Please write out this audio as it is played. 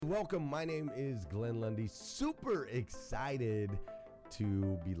welcome. My name is Glenn Lundy. Super excited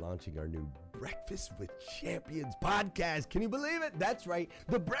to be launching our new Breakfast with Champions podcast. Can you believe it? That's right.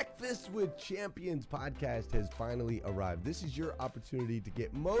 The Breakfast with Champions podcast has finally arrived. This is your opportunity to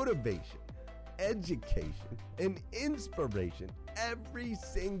get motivation, education, and inspiration every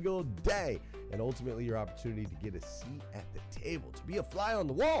single day. And ultimately your opportunity to get a seat at the table, to be a fly on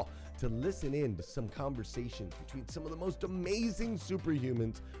the wall, to listen in to some conversations between some of the most amazing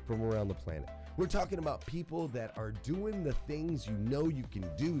superhumans from around the planet. We're talking about people that are doing the things you know you can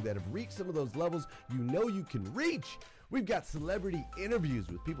do, that have reached some of those levels you know you can reach. We've got celebrity interviews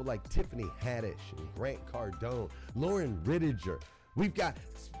with people like Tiffany Haddish and Grant Cardone, Lauren Rittiger. We've got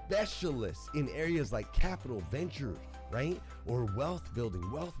specialists in areas like capital ventures, right? Or wealth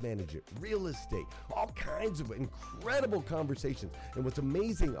building, wealth management, real estate, all kinds of incredible conversations. And what's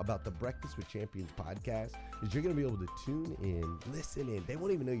amazing about the Breakfast with Champions podcast is you're going to be able to tune in, listen in. They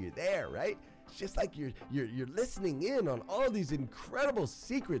won't even know you're there, right? It's just like you're listening in on all these incredible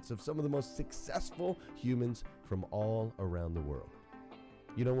secrets of some of the most successful humans from all around the world.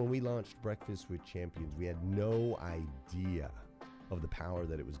 You know, when we launched Breakfast with Champions, we had no idea of the power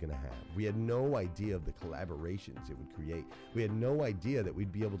that it was going to have. We had no idea of the collaborations it would create. We had no idea that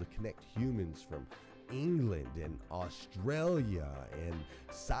we'd be able to connect humans from England and Australia and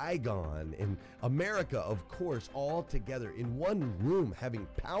Saigon and America, of course, all together in one room, having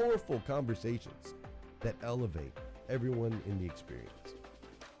powerful conversations that elevate everyone in the experience.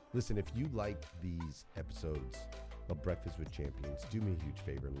 Listen, if you like these episodes of Breakfast with Champions, do me a huge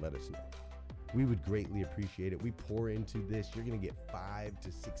favor and let us know. We would greatly appreciate it. We pour into this. You're going to get 5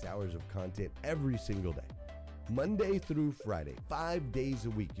 to 6 hours of content every single day, Monday through Friday, 5 days a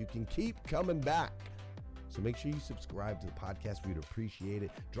week. You can keep coming back. So make sure you subscribe to the podcast. We'd appreciate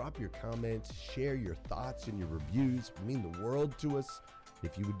it. Drop your comments, share your thoughts and your reviews. It would mean the world to us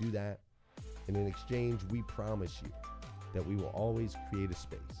if you would do that. And in exchange, we promise you that we will always create a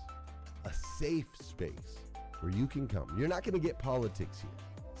space, a safe space where you can come. You're not going to get politics here.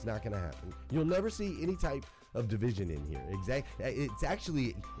 It's not going to happen. You'll never see any type of division in here. It's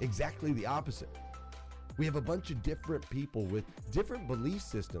actually exactly the opposite. We have a bunch of different people with different belief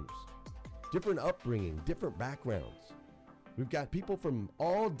systems, different upbringing, different backgrounds. We've got people from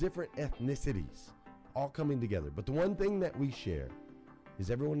all different ethnicities all coming together. But the one thing that we share is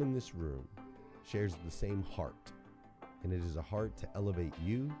everyone in this room shares the same heart. And it is a heart to elevate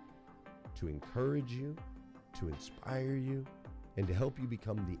you, to encourage you, to inspire you, and to help you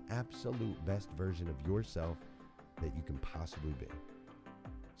become the absolute best version of yourself that you can possibly be.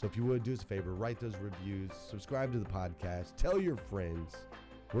 So if you would, do us a favor, write those reviews, subscribe to the podcast, tell your friends.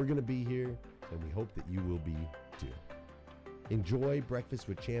 We're going to be here, and we hope that you will be too. Enjoy Breakfast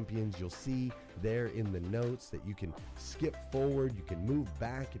with Champions. You'll see there in the notes that you can skip forward, you can move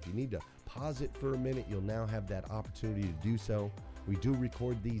back. If you need to pause it for a minute, you'll now have that opportunity to do so. We do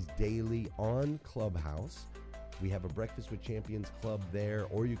record these daily on Clubhouse. We have a Breakfast with Champions club there,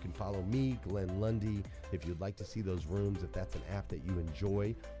 or you can follow me, Glenn Lundy, if you'd like to see those rooms. If that's an app that you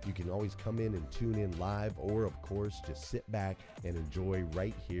enjoy, you can always come in and tune in live, or of course, just sit back and enjoy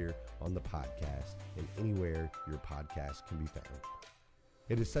right here on the podcast and anywhere your podcast can be found.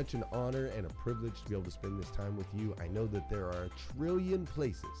 It is such an honor and a privilege to be able to spend this time with you. I know that there are a trillion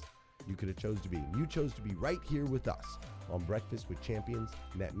places you could have chose to be, and you chose to be right here with us on Breakfast with Champions,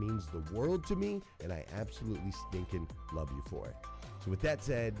 and that means the world to me, and I absolutely stinking love you for it. So with that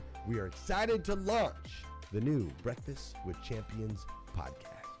said, we are excited to launch the new Breakfast with Champions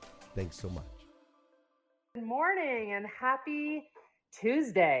podcast. Thanks so much. Good morning and happy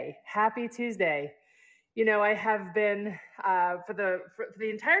Tuesday. Happy Tuesday. You know, I have been, for the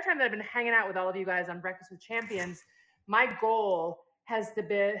entire time that I've been hanging out with all of you guys on Breakfast with Champions, my goal has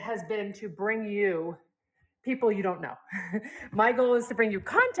been to bring you people you don't know. My goal is to bring you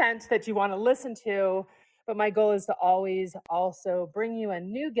content that you want to listen to, but my goal is to always also bring you a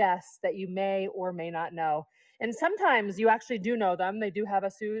new guest that you may or may not know. And sometimes you actually do know them. They do have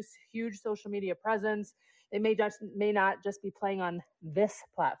a huge social media presence. They may not just be playing on this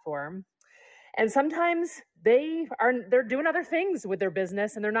platform. And sometimes they're doing other things with their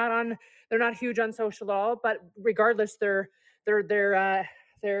business, and they're not huge on social at all, but regardless, they're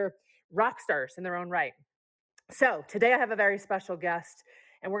rock stars in their own right. So today I have a very special guest,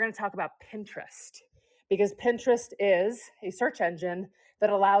 and we're going to talk about Pinterest, because Pinterest is a search engine that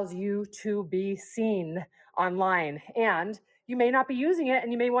allows you to be seen online, and you may not be using it,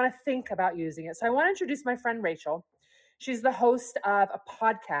 and you may want to think about using it. So I want to introduce my friend Rachel. She's the host of a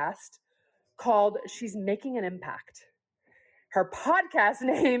podcast called She's Making an Impact. Her podcast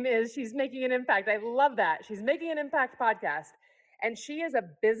name is She's Making an Impact. I love that. She's Making an Impact podcast. and she is a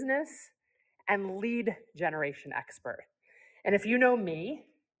business and lead generation expert. And if you know me,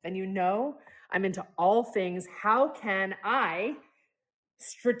 then you know I'm into all things. How can I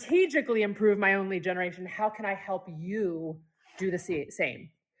strategically improve my own lead generation? How can I help you do the same?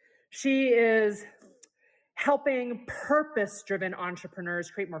 She is helping purpose-driven entrepreneurs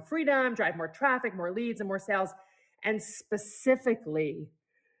create more freedom, drive more traffic, more leads, and more sales, and specifically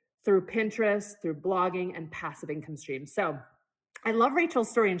through Pinterest, through blogging, and passive income streams. So I love Rachel's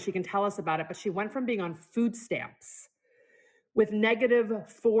story, and she can tell us about it, but she went from being on food stamps with negative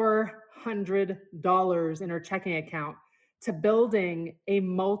 $400 in her checking account to building a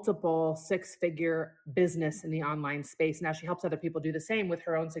multiple six-figure business in the online space. Now she helps other people do the same with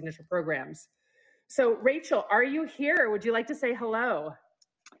her own signature programs. So Rachel, are you here? Would you like to say hello?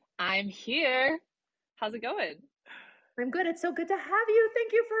 I'm here. How's it going? I'm good. It's so good to have you.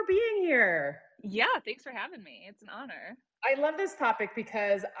 Thank you for being here. Yeah, thanks for having me. It's an honor. I love this topic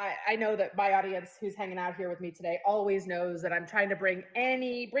because I know that my audience who's hanging out here with me today always knows that I'm trying to bring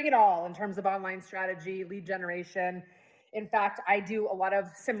it all in terms of online strategy, lead generation. In fact, I do a lot of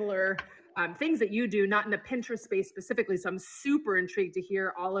similar things that you do, not in the Pinterest space specifically. So I'm super intrigued to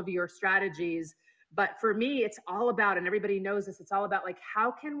hear all of your strategies. But for me, it's all about, and everybody knows this, it's all about like,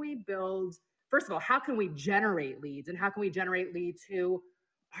 how can we build, first of all, how can we generate leads, and how can we generate leads to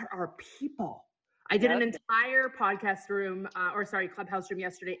our people? I did an entire podcast room, Clubhouse room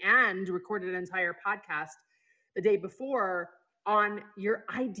yesterday, and recorded an entire podcast the day before on your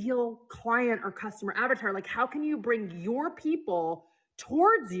ideal client or customer avatar. Like, how can you bring your people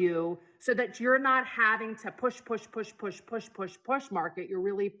towards you so that you're not having to push market? You're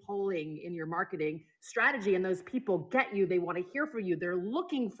really pulling in your marketing strategy, and those people get you. They want to hear from you. They're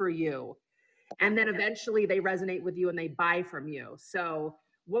looking for you. And then eventually they resonate with you and they buy from you. So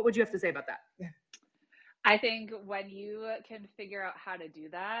what would you have to say about that? I think when you can figure out how to do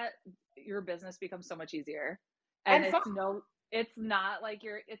that, your business becomes so much easier. And it's not like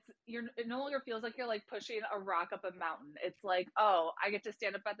it no longer feels like you're like pushing a rock up a mountain. It's like, oh, I get to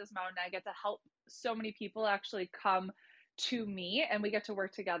stand up at this mountain. I get to help so many people actually come to me, and we get to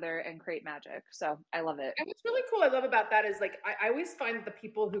work together and create magic. So I love it. And what's really cool I love about that is like, I always find that the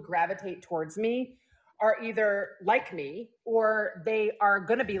people who gravitate towards me are either like me or they are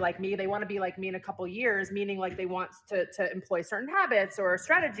going to be like me. They want to be like me in a couple of years, meaning like they want to employ certain habits or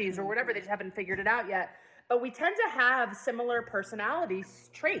strategies or whatever. They just haven't figured it out yet. But we tend to have similar personality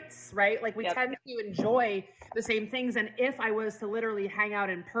traits, right? Like we tend to enjoy the same things. And if I was to literally hang out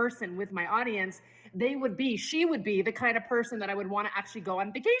in person with my audience, she would be the kind of person that I would want to actually go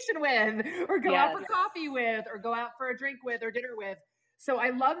on vacation with, or go out for coffee with, or go out for a drink with, or dinner with. So I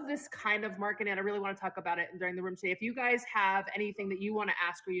love this kind of marketing, and I really want to talk about it during the room today. If you guys have anything that you want to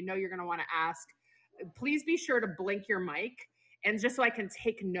ask, or you know you're going to want to ask, please be sure to blink your mic. And just so I can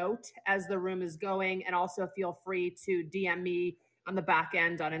take note as the room is going, and also feel free to DM me on the back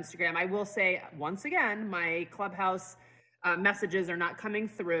end on Instagram. I will say, once again, my Clubhouse messages are not coming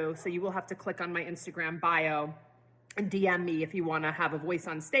through. So you will have to click on my Instagram bio and DM me if you want to have a voice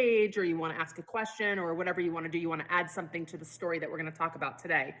on stage, or you want to ask a question, or whatever you want to do. You want to add something to the story that we're going to talk about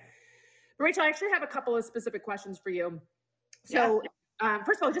today. But Rachel, I actually have a couple of specific questions for you. So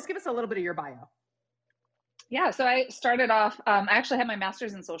first of all, just give us a little bit of your bio. Yeah, so I started off, I actually had my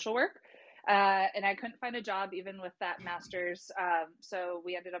master's in social work, and I couldn't find a job even with that master's. So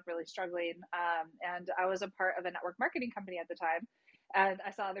we ended up really struggling. And I was a part of a network marketing company at the time. And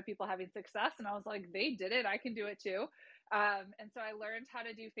I saw other people having success, and I was like, they did it, I can do it too. And so I learned how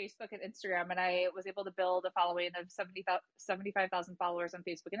to do Facebook and Instagram, and I was able to build a following of 75,000 followers on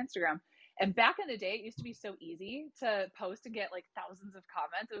Facebook and Instagram. And back in the day, it used to be so easy to post and get like thousands of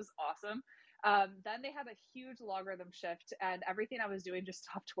comments. It was awesome. Then they had a huge logarithm shift, and everything I was doing just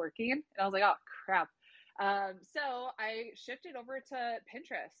stopped working. And I was like, oh crap. So I shifted over to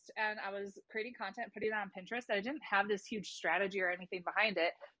Pinterest, and I was creating content, putting it on Pinterest. I didn't have this huge strategy or anything behind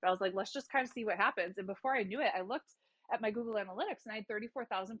it, but I was like, let's just kind of see what happens. And before I knew it, I looked at my Google Analytics, and I had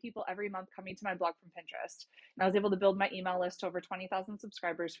 34,000 people every month coming to my blog from Pinterest. And I was able to build my email list to over 20,000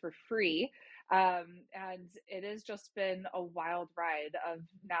 subscribers for free. And it has just been a wild ride of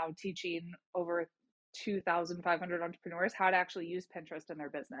now teaching over 2,500 entrepreneurs how to actually use Pinterest in their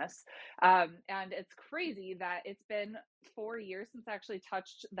business. And it's crazy that it's been 4 years since I actually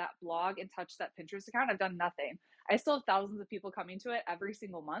touched that blog and touched that Pinterest account. I've done nothing. I still have thousands of people coming to it every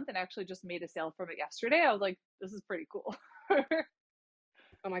single month, and actually just made a sale from it yesterday. I was like, this is pretty cool.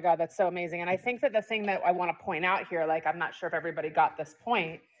 Oh my God, that's so amazing. And I think that the thing that I want to point out here, like, I'm not sure if everybody got this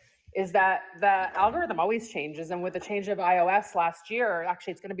point, is that the algorithm always changes. And with the change of iOS last year,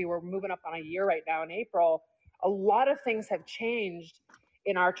 actually it's going to be, we're moving up on a year right now in April, a lot of things have changed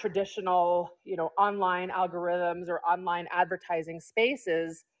in our traditional, online algorithms or online advertising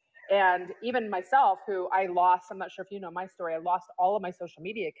spaces. And even myself, who I lost, I'm not sure if you know my story, I lost all of my social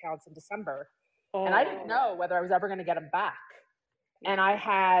media accounts in December. And I didn't know whether I was ever going to get them back. And I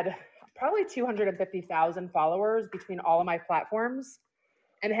had probably 250,000 followers between all of my platforms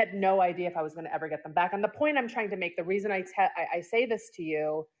and had no idea if I was going to ever get them back. And the point I'm trying to make, the reason I say this to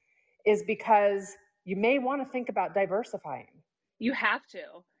you is because you may want to think about diversifying. You have to.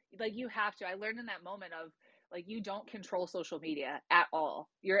 I learned in that moment of, you don't control social media at all.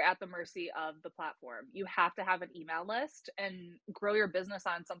 You're at the mercy of the platform. You have to have an email list and grow your business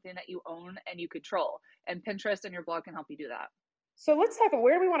on something that you own and you control. And Pinterest and your blog can help you do that. So let's talk about,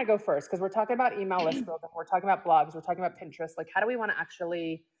 where do we want to go first? Because we're talking about email list building, we're talking about blogs, we're talking about Pinterest. How do we want to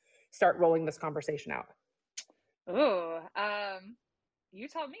actually start rolling this conversation out? You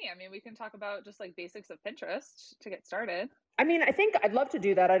tell me. We can talk about just basics of Pinterest to get started. I think I'd love to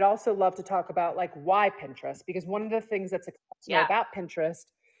do that. I'd also love to talk about why Pinterest, because one of the things that's exceptional about Pinterest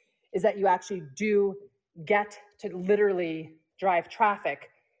is that you actually do get to literally drive traffic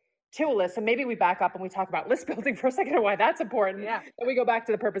to a list. So maybe we back up and we talk about list building for a second and why that's important. Yeah. Then we go back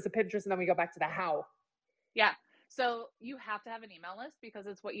to the purpose of Pinterest and then we go back to the how. Yeah. So you have to have an email list because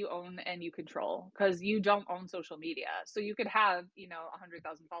it's what you own and you control, because you don't own social media. So you could have,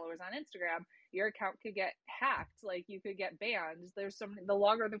 100,000 followers on Instagram. Your account could get hacked. You could get banned. The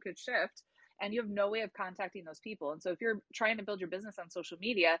logarithm could shift and you have no way of contacting those people. And so if you're trying to build your business on social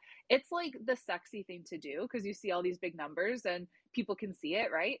media, it's the sexy thing to do because you see all these big numbers and people can see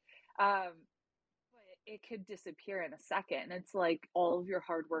it, right? But it could disappear in a second. It's all of your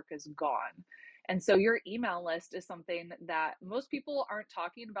hard work is gone. And so your email list is something that most people aren't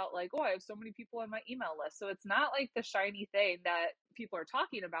talking about, I have so many people on my email list. So it's not the shiny thing that people are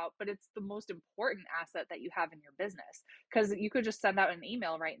talking about, but it's the most important asset that you have in your business. Because you could just send out an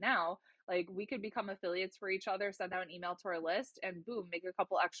email right now. We could become affiliates for each other, send out an email to our list, and boom, make a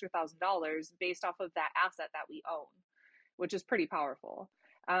couple extra $1,000 based off of that asset that we own, which is pretty powerful.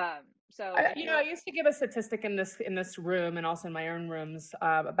 I used to give a statistic in this room and also in my own rooms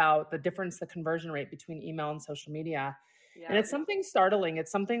about the conversion rate between email and social media. Yeah. And it's something startling.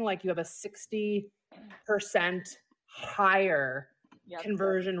 It's something you have a 60% higher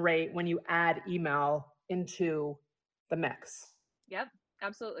conversion rate when you add email into the mix. Yep,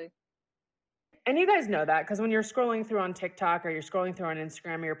 absolutely. And you guys know that because when you're scrolling through on TikTok or you're scrolling through on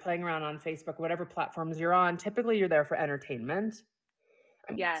Instagram or you're playing around on Facebook, whatever platforms you're on, typically you're there for entertainment.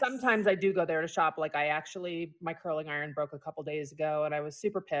 Yes. Sometimes I do go there to shop. My curling iron broke a couple days ago and I was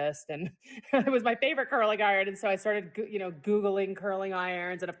super pissed and it was my favorite curling iron. And so I started, Googling curling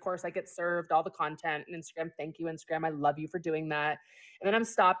irons. And of course I get served all the content and Instagram. Thank you, Instagram. I love you for doing that. And then I'm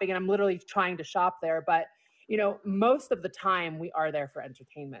stopping and I'm literally trying to shop there. But, most of the time we are there for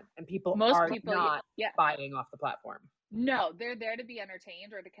entertainment and most people are not buying off the platform. No, they're there to be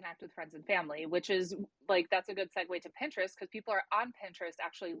entertained or to connect with friends and family, which is that's a good segue to Pinterest because people are on Pinterest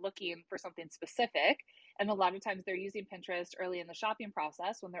actually looking for something specific. And a lot of times they're using Pinterest early in the shopping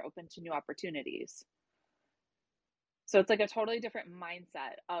process when they're open to new opportunities. So it's a totally different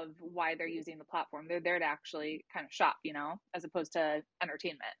mindset of why they're using the platform. They're there to actually kind of shop, as opposed to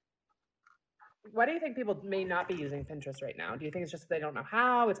entertainment. Why do you think people may not be using Pinterest right now? Do you think it's just they don't know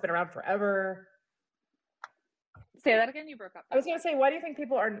how? It's been around forever. Say that again. You broke up. I was going to say, why do you think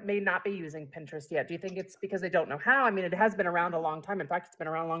people may not be using Pinterest yet? Do you think it's because they don't know how? It has been around a long time. In fact, it's been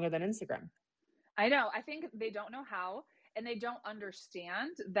around longer than Instagram. I know. I think they don't know how, and they don't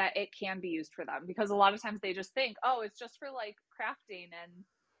understand that it can be used for them because a lot of times they just think, oh, it's just for crafting and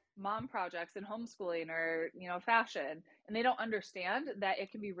mom projects and homeschooling or, fashion. And they don't understand that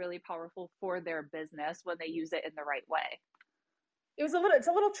it can be really powerful for their business when they use it in the right way. It's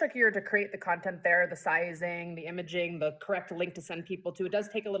a little trickier to create the content there, the sizing, the imaging, the correct link to send people to. It does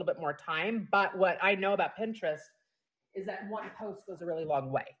take a little bit more time. But what I know about Pinterest is that one post goes a really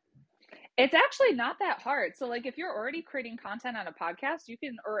long way. It's actually not that hard. So if you're already creating content on a podcast, you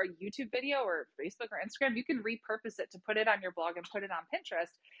can, or a YouTube video or Facebook or Instagram, you can repurpose it to put it on your blog and put it on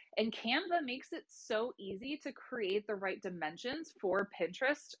Pinterest. And Canva makes it so easy to create the right dimensions for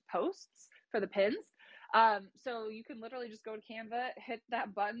Pinterest posts for the pins. So you can literally just go to Canva, hit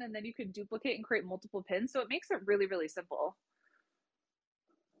that button, and then you can duplicate and create multiple pins. So it makes it really, really simple.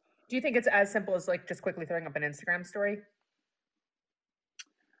 Do you think it's as simple as just quickly throwing up an Instagram story?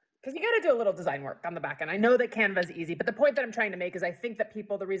 Because you got to do a little design work on the back end. I know that Canva is easy, but the point that I'm trying to make is I think that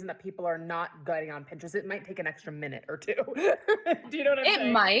the reason that people are not getting on Pinterest, it might take an extra minute or two. Do you know what I'm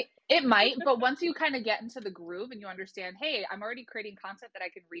saying? It might, but once you kind of get into the groove and you understand, hey, I'm already creating content that I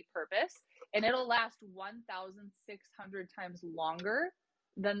can repurpose, and it'll last 1,600 times longer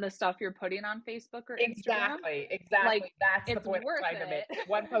than the stuff you're putting on Facebook or Instagram. Exactly. Like, That's the it's point I'm worth trying to make. it.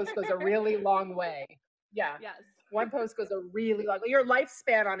 One post goes a really long way. Yeah. Yes. One post goes a really long. Your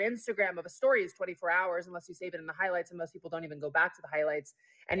lifespan on Instagram of a story is 24 hours, unless you save it in the highlights, and most people don't even go back to the highlights.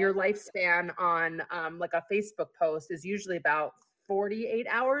 And your lifespan on like a Facebook post is usually about 48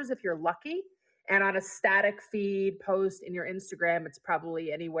 hours if you're lucky. And on a static feed post in your Instagram, it's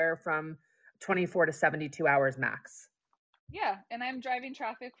probably anywhere from 24 to 72 hours max. Yeah, and I'm driving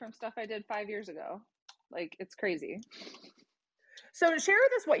traffic from stuff I did 5 years ago. Like, it's crazy. So share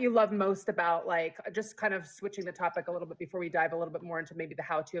with us what you love most about, like, just kind of switching the topic a little bit before we dive a little bit more into maybe the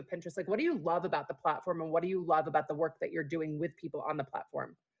how-to of Pinterest. Like, what do you love about the platform, and what do you love about the work that you're doing with people on the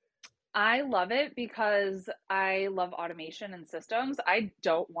platform? I love it because I love automation and systems. I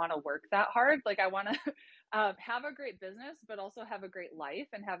don't want to work that hard. Like, I want to have a great business, but also have a great life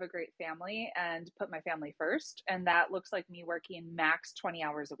and have a great family and put my family first. And that looks like me working max 20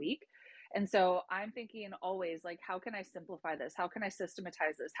 hours a week. And so I'm thinking always, like, how can I simplify this? How can I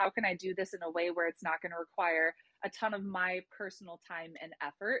systematize this? How can I do this in a way where it's not going to require a ton of my personal time and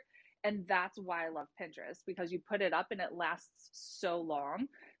effort? And that's why I love Pinterest, because you put it up and it lasts so long.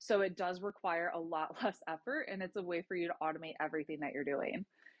 So it does require a lot less effort, and it's a way for you to automate everything that you're doing.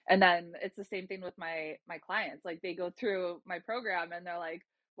 And then it's the same thing with my clients. Like, they go through my program and they're like,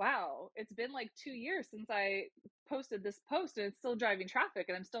 wow, it's been like 2 years since I posted this post and it's still driving traffic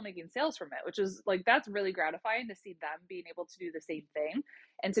and I'm still making sales from it, which is like, that's really gratifying to see them being able to do the same thing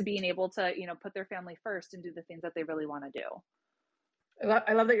and to being able to, put their family first and do the things that they really want to do.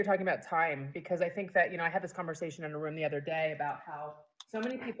 I love that you're talking about time, because I think that, I had this conversation in a room the other day about how so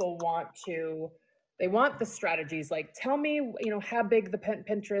many people they want the strategies. Like, tell me, how big the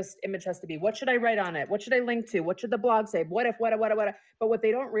Pinterest image has to be. What should I write on it? What should I link to? What should the blog say? What if. But what they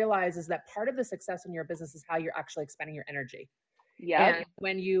don't realize is that part of the success in your business is how you're actually expending your energy. Yeah. And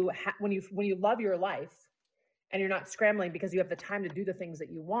when you love your life and you're not scrambling because you have the time to do the things that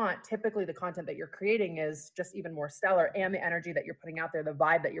you want, typically the content that you're creating is just even more stellar, and the energy that you're putting out there, the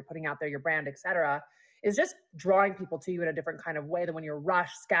vibe that you're putting out there, your brand, et cetera, is just drawing people to you in a different kind of way than when you're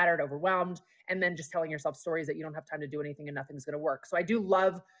rushed, scattered, overwhelmed, and then just telling yourself stories that you don't have time to do anything and nothing's going to work. So I do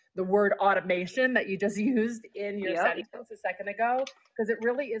love the word automation that you just used in your sentence a second ago, because it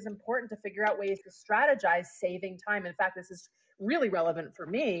really is important to figure out ways to strategize saving time. In fact, this is really relevant for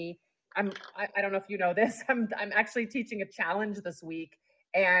me. I don't know if you know this. I'm actually teaching a challenge this week,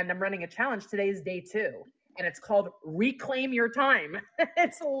 and I'm running a challenge. Today's day 2. And it's called Reclaim Your Time.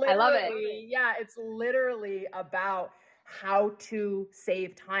 It's literally, I love it. Yeah, it's literally about how to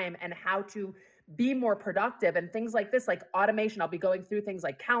save time and how to be more productive and things like this, like automation. I'll be going through things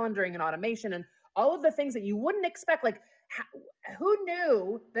like calendaring and automation and all of the things that you wouldn't expect. Like, who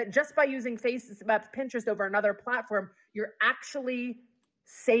knew that just by using Pinterest over another platform, you're actually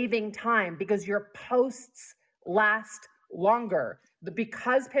saving time because your posts last longer.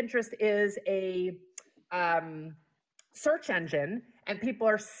 Because Pinterest is a search engine and people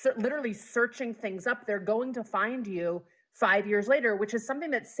are literally searching things up, they're going to find you 5 years later, which is something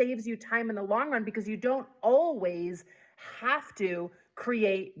that saves you time in the long run, because you don't always have to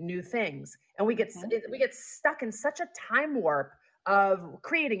create new things. And we get stuck in such a time warp of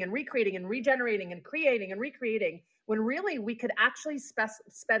creating and recreating and regenerating and creating and recreating, when really we could actually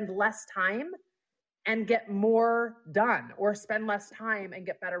spend less time and get more done, or spend less time and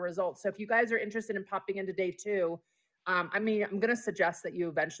get better results. So if you guys are interested in popping into day 2, I'm going to suggest that you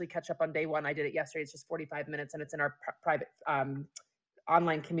eventually catch up on day 1. I did it yesterday. It's just 45 minutes and it's in our private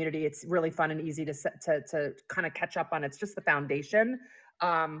online community. It's really fun and easy to kind of catch up on. It's just the foundation.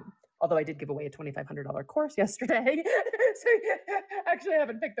 Although I did give away a $2,500 course yesterday. So actually I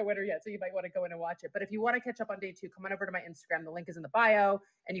haven't picked the winner yet. So you might want to go in and watch it. But if you want to catch up on day 2, come on over to my Instagram. The link is in the bio.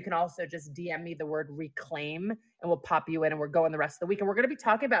 And you can also just DM me the word reclaim and we'll pop you in, and we're going the rest of the week. And we're going to be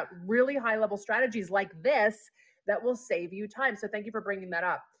talking about really high level strategies like this that will save you time. So thank you for bringing that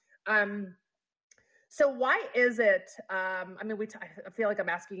up. So why is it, I feel like I'm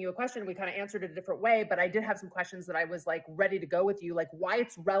asking you a question. We kind of answered it a different way, but I did have some questions that I was like ready to go with you, like why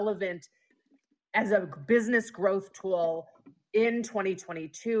it's relevant as a business growth tool in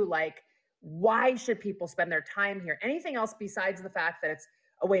 2022. Like, why should people spend their time here? Anything else besides the fact that it's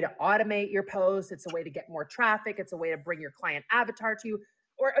a way to automate your posts, it's a way to get more traffic, it's a way to bring your client avatar to you,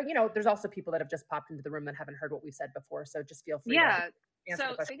 or, there's also people that have just popped into the room that haven't heard what we've said before. So just feel free. Yeah.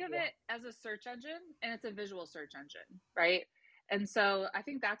 So think of it as a search engine, and it's a visual search engine, right? And so I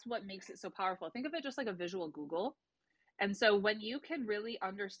think that's what makes it so powerful. Think of it just like a visual Google. And so when you can really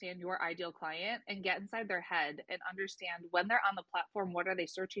understand your ideal client and get inside their head and understand when they're on the platform, what are they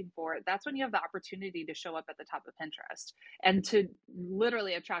searching for? That's when you have the opportunity to show up at the top of Pinterest and to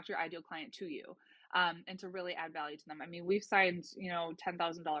literally attract your ideal client to you. And to really add value to them. I mean, we've signed, $10,000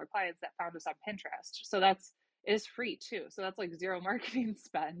 clients that found us on Pinterest. So that's is free too. So that's like zero marketing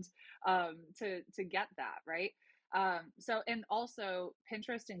spend to get that, right? And also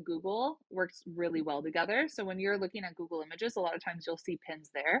Pinterest and Google works really well together. So when you're looking at Google Images, a lot of times you'll see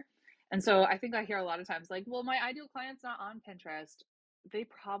pins there. And so I think I hear a lot of times like, well, my ideal client's not on Pinterest. They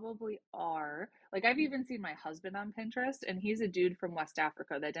probably are. Like I've even seen my husband on Pinterest, and he's a dude from West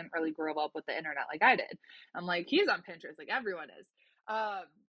Africa that didn't really grow up with the internet like I did. I'm like, he's on Pinterest, like everyone is. So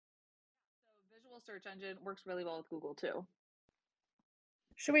visual search engine works really well with Google too.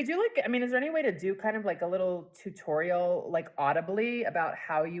 Should we do is there any way to do kind of like a little tutorial, like audibly, about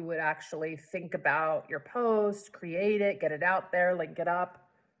how you would actually think about your post, create it, get it out there, link it up?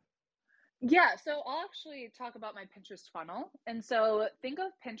 Yeah, so I'll actually talk about my Pinterest funnel. And so think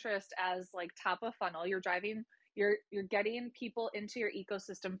of Pinterest as like top of funnel. You're getting people into your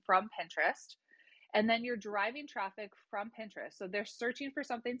ecosystem from Pinterest, and then you're driving traffic from Pinterest. So they're searching for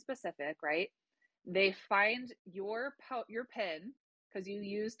something specific, right? They find your pin because you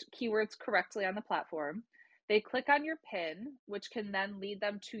used keywords correctly on the platform. They click on your pin, which can then lead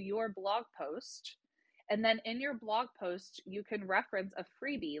them to your blog post. And then in your blog post, you can reference a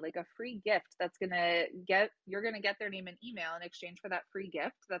freebie, like a free gift you're going to get their name and email in exchange for that free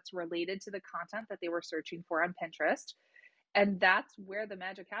gift that's related to the content that they were searching for on Pinterest. And that's where the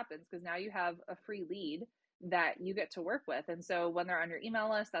magic happens, because now you have a free lead that you get to work with. And so when they're on your email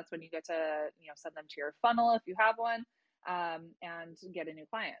list, that's when you get to, send them to your funnel if you have one, and get a new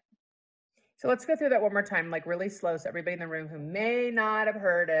client. So let's go through that one more time, like really slow, so everybody in the room who may not have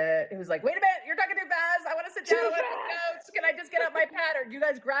heard it, who's like, wait a minute, you're talking too fast. I want to sit down. I want to take notes. Can I just get out my pad? Or you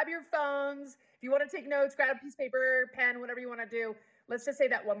guys grab your phones. If you want to take notes, grab a piece of paper, pen, whatever you want to do. Let's just say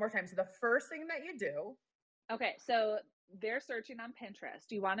that one more time. So the first thing that you do. Okay, so they're searching on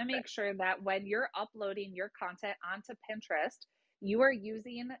Pinterest. You want to make sure that when you're uploading your content onto Pinterest, you are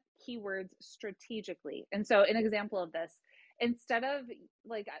using keywords strategically. And so an example of this, instead of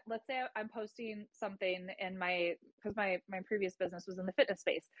like, let's say I'm posting something in because my previous business was in the fitness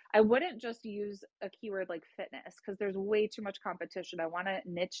space. I wouldn't just use a keyword like fitness because there's way too much competition. I want to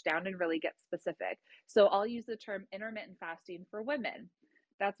niche down and really get specific. So I'll use the term intermittent fasting for women.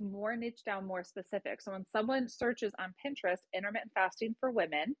 That's more niche down, more specific. So when someone searches on Pinterest, intermittent fasting for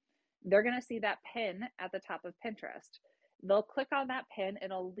women, they're going to see that pin at the top of Pinterest. They'll click on that pin.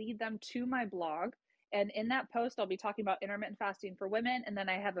 It'll lead them to my blog. And in that post, I'll be talking about intermittent fasting for women. And then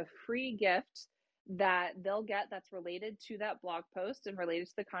I have a free gift that they'll get that's related to that blog post and related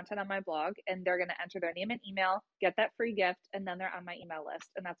to the content on my blog. And they're going to enter their name and email, get that free gift, and then they're on my email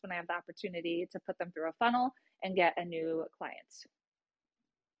list. And that's when I have the opportunity to put them through a funnel and get a new client.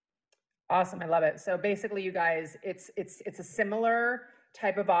 Awesome. I love it. So basically, you guys, it's a similar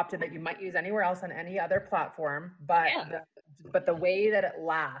type of opt-in that you might use anywhere else on any other platform, but the way that it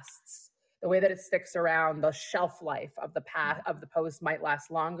lasts, the way that it sticks around, the shelf life of the post might last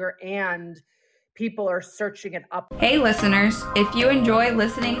longer, and people are searching it up. Hey listeners, if you enjoy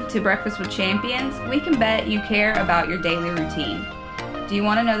listening to Breakfast with Champions, we can bet you care about your daily routine. Do you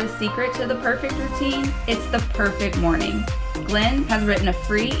want to know the secret to the perfect routine? It's the perfect morning. Glenn has written a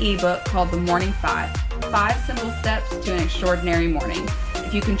free ebook called The Morning 5, 5 simple steps to an extraordinary morning.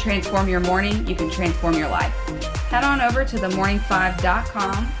 If you can transform your morning, you can transform your life. Head on over to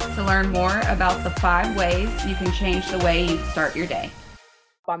themorning5.com to learn more about the 5 ways you can change the way you start your day.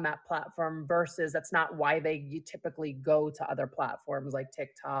 On that platform versus that's not why you typically go to other platforms like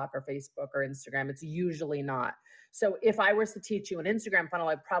TikTok or Facebook or Instagram. It's usually not. So if I was to teach you an Instagram funnel,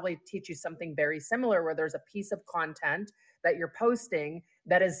 I'd probably teach you something very similar where there's a piece of content that you're posting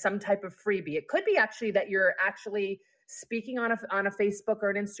that is some type of freebie. It could be actually that you're actually speaking on a Facebook or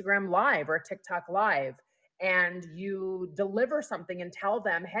an Instagram live or a TikTok live, and you deliver something and tell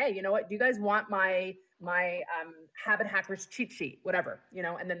them, hey, you know what, do you guys want my Habit Hackers cheat sheet, whatever,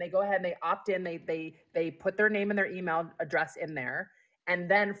 and then they go ahead and they opt in, they put their name and their email address in there. And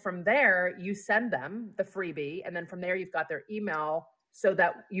then from there, you send them the freebie. And then from there, you've got their email so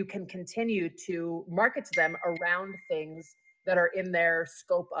that you can continue to market to them around things that are in their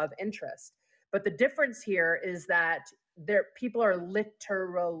scope of interest. But the difference here is that people are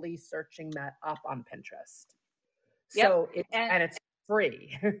literally searching that up on Pinterest. Yep. So it's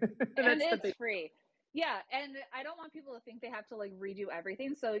free. And it's free. Yeah, and I don't want people to think they have to like redo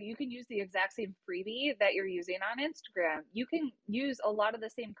everything. So you can use the exact same freebie that you're using on Instagram. You can use a lot of the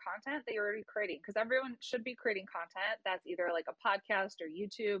same content that you're already creating, because everyone should be creating content that's either like a podcast or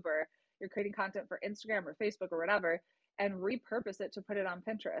YouTube, or you're creating content for Instagram or Facebook or whatever, and repurpose it to put it on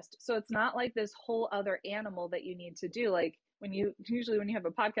Pinterest. So it's not like this whole other animal that you need to do. Like when you have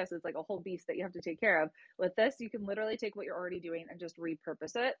a podcast, it's like a whole beast that you have to take care of. With this, you can literally take what you're already doing and just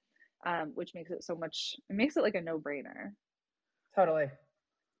repurpose it. Which makes it it makes it like a no-brainer. Totally.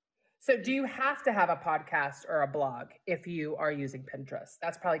 So do you have to have a podcast or a blog if you are using Pinterest?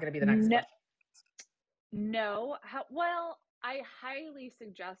 That's probably going to be the next question. No. Well, I highly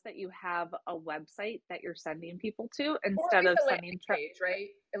suggest that you have a website that you're sending people to instead of sending page, right?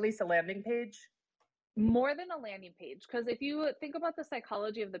 At least a landing page. More than a landing page, because if you think about the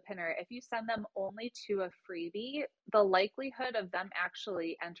psychology of the pinner, if you send them only to a freebie, the likelihood of them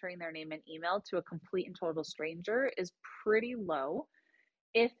actually entering their name and email to a complete and total stranger is pretty low.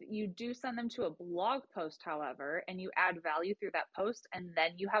 If you do send them to a blog post, however, and you add value through that post, and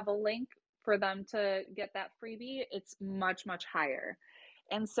then you have a link for them to get that freebie, it's much, much higher.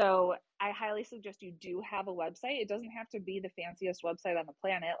 And so I highly suggest you do have a website. It doesn't have to be the fanciest website on the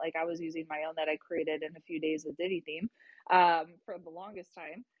planet. Like I was using my own that I created in a few days, a Diddy theme, for the longest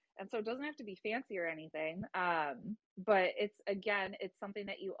time. And so it doesn't have to be fancy or anything. But it's something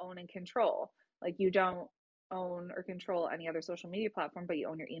that you own and control. Like you don't own or control any other social media platform, but you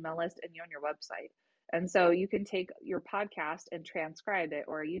own your email list and you own your website. And so you can take your podcast and transcribe it,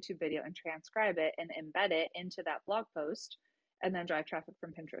 or a YouTube video and transcribe it and embed it into that blog post, and then drive traffic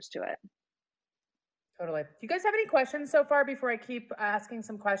from Pinterest to it. Totally. Do you guys have any questions so far before I keep asking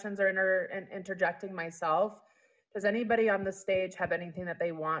some questions or interjecting myself? Does anybody on the stage have anything that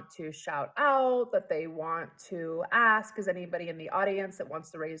they want to shout out, that they want to ask? Is anybody in the audience that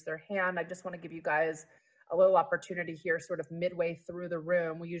wants to raise their hand? I just want to give you guys a little opportunity here, sort of midway through the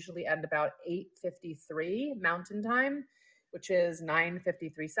room. We usually end about 8:53 Mountain Time, which is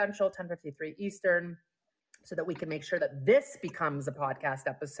 9:53 Central, 10:53 Eastern, so that we can make sure that this becomes a podcast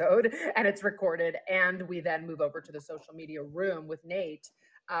episode and it's recorded, and we then move over to the social media room with Nate.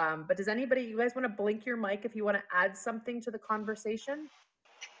 But does anybody, you guys want to blink your mic if you want to add something to the conversation?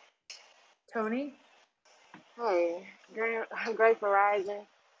 Tony? Hey, I'm grateful rising.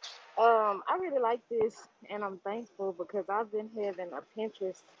 I really like this, and I'm thankful because I've been having a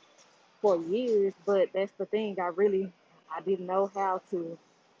Pinterest for years, but that's the thing. I didn't know how to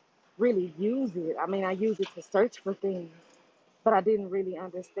really use it. I mean, I use it to search for things, but I didn't really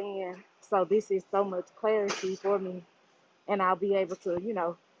understand. So this is so much clarity for me, and I'll be able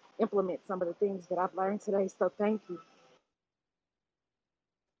to, implement some of the things that I've learned today. So thank you.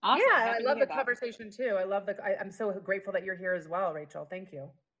 Awesome. Yeah, I love the conversation too. I'm so grateful that you're here as well, Rachel. Thank you.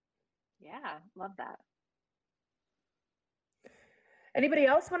 Yeah, love that. Anybody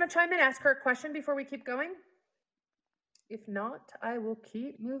else want to chime in, ask her a question before we keep going? If not, I will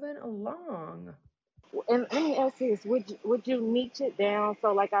keep moving along. And let me ask this, would you niche it down?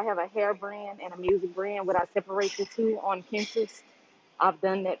 So like I have a hair brand and a music brand. Would I separate the two on Pinterest? I've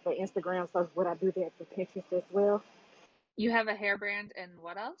done that for Instagram, so would I do that for Pinterest as well? You have a hair brand and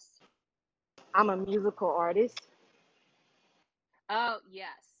what else? I'm a musical artist. Oh, yes,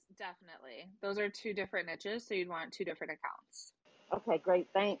 definitely. Those are two different niches, so you'd want two different accounts. Okay, great.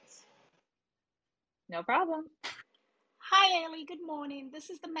 Thanks. No problem. Hi, Haley. Good morning. This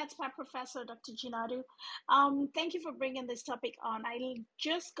is the MedSpa professor, Dr. Jinadu. Thank you for bringing this topic on. I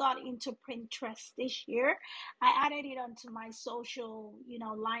just got into Pinterest this year. I added it onto my social,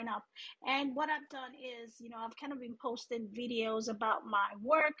 lineup. And what I've done is, I've kind of been posting videos about my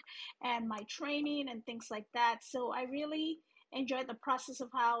work and my training and things like that. So I really enjoyed the process of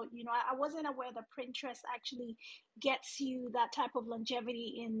how, I wasn't aware that Pinterest actually gets you that type of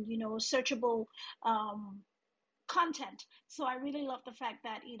longevity in, searchable content. So I really love the fact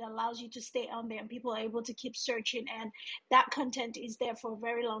that it allows you to stay on there and people are able to keep searching, and that content is there for a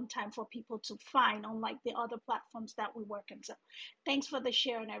very long time for people to find, unlike the other platforms that we work in. So thanks for the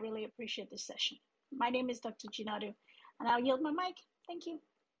share, and I really appreciate this session. My name is Dr. Jinadu, and I'll yield my mic. Thank you.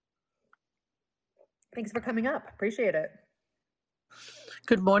 Thanks for coming up. Appreciate it.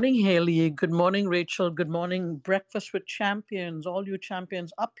 Good morning, Haley. Good morning, Rachel. Good morning, Breakfast with Champions, all you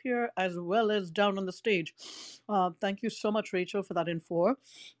champions up here as well as down on the stage. Thank you so much, Rachel, for that info.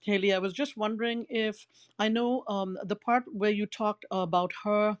 Haley, I was just wondering if, I know the part where you talked about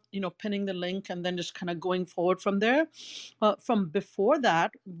her, pinning the link and then just kind of going forward from there. From before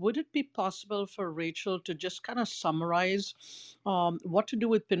that, would it be possible for Rachel to just kind of summarize what to do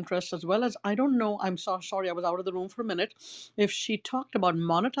with Pinterest, as well as, I don't know, I'm sorry, I was out of the room for a minute, if she talked about about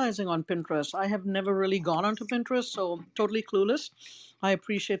monetizing on Pinterest. I have never really gone onto Pinterest, so totally clueless. I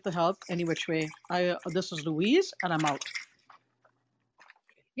appreciate the help any which way. This is Louise, and I'm out.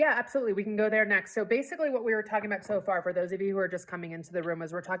 Yeah, absolutely. We can go there next. So basically what we were talking about so far, for those of you who are just coming into the room,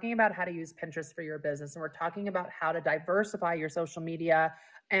 is we're talking about how to use Pinterest for your business. And we're talking about how to diversify your social media.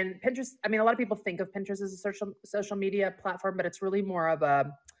 And Pinterest, I mean, a lot of people think of Pinterest as a social media platform, but it's really more of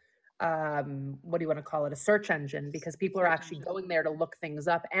a, what do you want to call it? A search engine, because people are actually going there to look things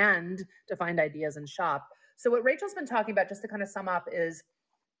up and to find ideas and shop. So what Rachel's been talking about, just to kind of sum up, is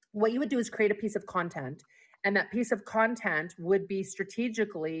what you would do is create a piece of content. And that piece of content would be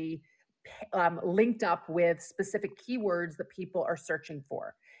strategically linked up with specific keywords that people are searching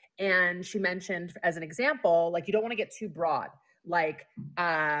for. And she mentioned, as an example, like, you don't want to get too broad, like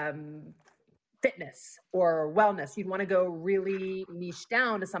fitness or wellness. You'd want to go really niche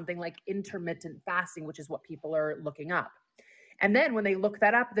down to something like intermittent fasting, which is what people are looking up. And then when they look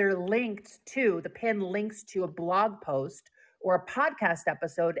that up, they're linked to, the pin links to a blog post or a podcast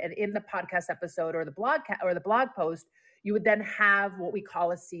episode. And in the podcast episode or the blog post, you would then have what we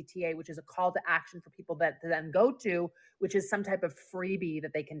call a CTA, which is a call to action for people to then go to, which is some type of freebie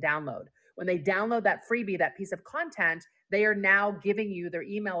that they can download. When they download that freebie, that piece of content, they are now giving you their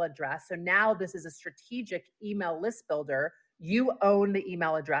email address. So now this is a strategic email list builder. You own the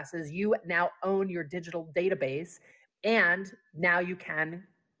email addresses. You now own your digital database. And now you can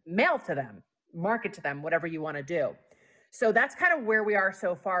mail to them, market to them, whatever you want to do. So that's kind of where we are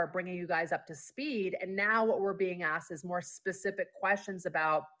so far, bringing you guys up to speed. And now what we're being asked is more specific questions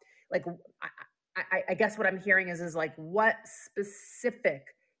about, like, I guess what I'm hearing is like, what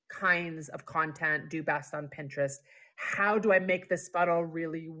specific kinds of content do best on Pinterest? How do I make this funnel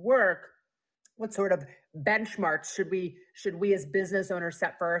really work? What sort of benchmarks should we as business owners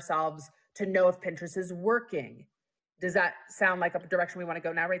set for ourselves to know if Pinterest is working? Does that sound like a direction we want to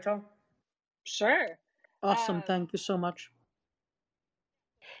go now, Rachel? Sure. Awesome. Thank you so much.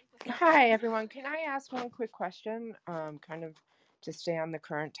 Hi, everyone. Can I ask one quick question, kind of to stay on the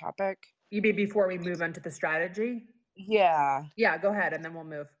current topic? You mean before we move on to the strategy? Yeah. Yeah, go ahead, and then we'll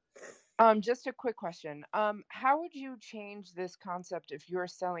move. Just a quick question. How would you change this concept if you're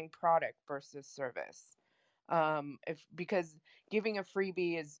selling product versus service? Because giving a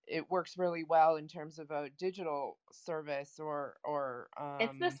freebie it works really well in terms of a digital service or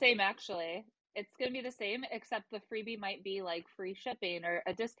it's the same, actually. It's going to be the same, except the freebie might be like free shipping or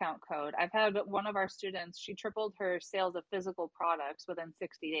a discount code. I've had one of our students, she tripled her sales of physical products within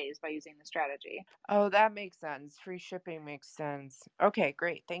 60 days by using the strategy. Oh, that makes sense. Free shipping makes sense. Okay,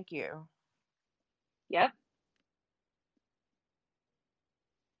 great. Thank you. Yep.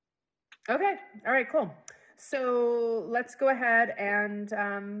 Okay. All right, cool. So let's go ahead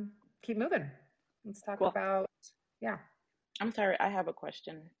and keep moving. Let's talk about, yeah. I'm sorry, I have a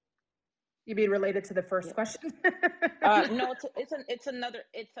question. You mean related to the first question? No, it's another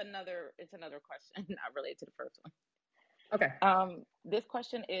question, not related to the first one. Okay. This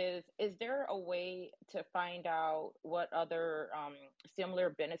question is there a way to find out what other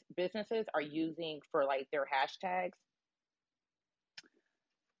similar businesses are using for like their hashtags?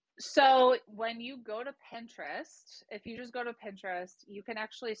 So when you go to Pinterest, if you just go to Pinterest, you can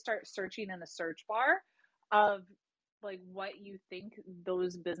actually start searching in the search bar of like what you think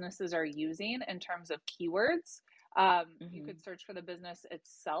those businesses are using in terms of keywords. You could search for the business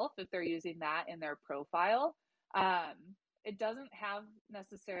itself if they're using that in their profile. It doesn't have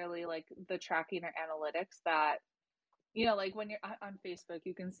necessarily like the tracking or analytics that, you know, like when you're on Facebook,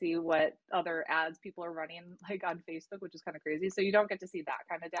 you can see what other ads people are running like on Facebook, which is kind of crazy. So you don't get to see that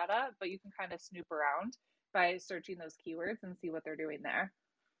kind of data, but you can kind of snoop around by searching those keywords and see what they're doing there.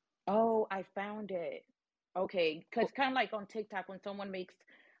 Oh, I found it. Okay, because kind of like on TikTok, when someone makes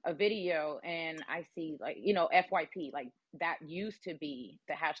a video and I see like, you know, FYP, like that used to be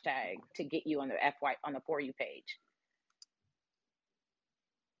the hashtag to get you on the on the For You page.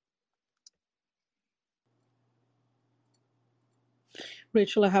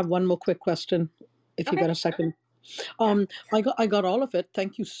 Rachel, I have one more quick question, if you got a second. I got all of it.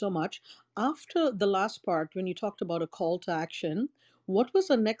 Thank you so much. After the last part, when you talked about a call to action, what was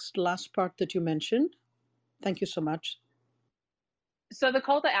the last part that you mentioned? Thank you so much. So the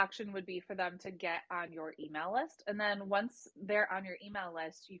call to action would be for them to get on your email list. And then once they're on your email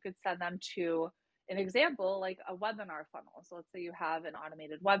list, you could send them to an example, like a webinar funnel. So let's say you have an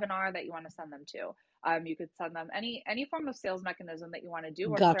automated webinar that you want to send them to. You could send them any form of sales mechanism that you want to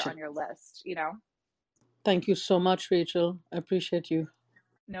do once they're on your list, you know? Thank you so much, Rachel. I appreciate you.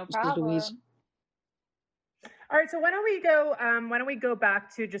 No problem. All right, so why don't we go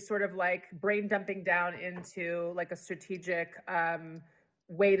back to just sort of like brain dumping down into like a strategic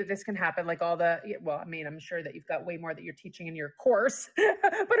way that this can happen, like all the, well, I mean, I'm sure that you've got way more that you're teaching in your course,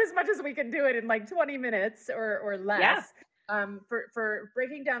 but as much as we can do it in like 20 minutes or less, for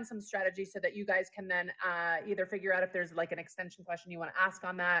breaking down some strategies so that you guys can then either figure out if there's like an extension question you want to ask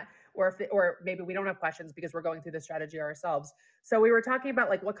on that, or or maybe we don't have questions because we're going through the strategy ourselves. So we were talking about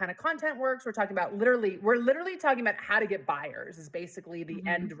like what kind of content works. We're talking about we're literally talking about how to get buyers is basically the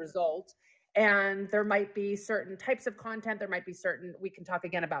end result. And there might be certain types of content. There might be certain, we can talk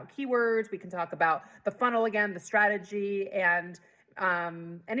again about keywords. We can talk about the funnel again, the strategy, and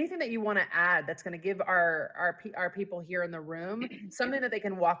anything that you want to add that's going to give our people here in the room something that they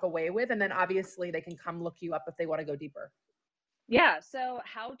can walk away with. And then obviously they can come look you up if they want to go deeper. Yeah. So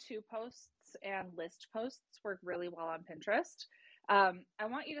how-to posts and list posts work really well on Pinterest. I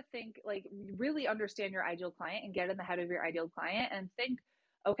want you to think, like, really understand your ideal client and get in the head of your ideal client and think,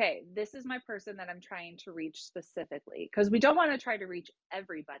 okay, this is my person that I'm trying to reach specifically, because we don't want to try to reach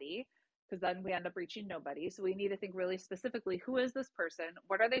everybody, because then we end up reaching nobody. So we need to think really specifically, who is this person?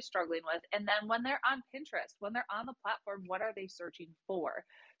 What are they struggling with? And then when they're on Pinterest, when they're on the platform, what are they searching for?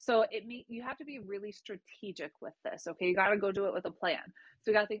 So you have to be really strategic with this. Okay. You got to go do it with a plan.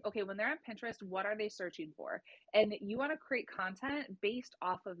 So you got to think, okay, when they're on Pinterest, what are they searching for? And you want to create content based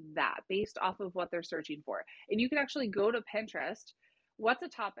off of that, based off of what they're searching for. And you can actually go to Pinterest. What's a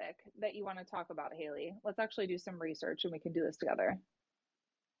topic that you want to talk about, Haley? Let's actually do some research and we can do this together.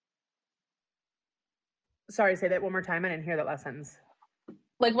 Sorry, say that one more time. I didn't hear that last sentence.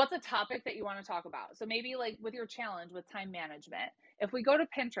 Like, what's a topic that you want to talk about? So maybe like with your challenge with time management, if we go to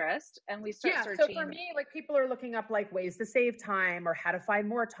Pinterest and we start searching. So for me, like, people are looking up like ways to save time or how to find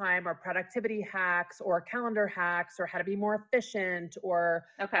more time or productivity hacks or calendar hacks or how to be more efficient or,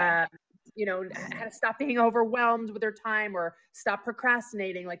 you know, how to stop being overwhelmed with their time or stop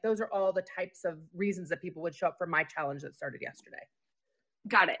procrastinating. Like, those are all the types of reasons that people would show up for my challenge that started yesterday.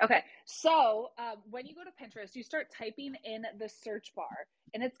 Got it. Okay. So when you go to Pinterest, you start typing in the search bar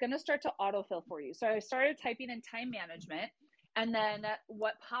and it's going to start to autofill for you. So I started typing in time management, and then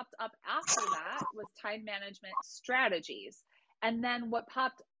what popped up after that was time management strategies. And then what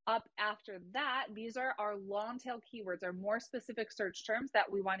popped up after that, these are our long tail keywords, our more specific search terms that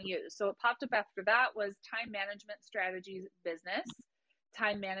we want to use. So what popped up after that was time management strategies business,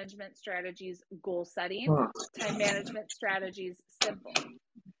 time management strategies goal setting, time management strategies simple.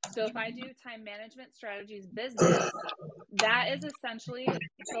 So if I do time management strategies business, that is essentially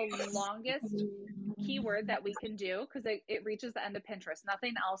the longest keyword that we can do because it reaches the end of Pinterest.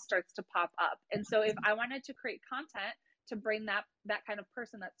 Nothing else starts to pop up. And so if I wanted to create content to bring that kind of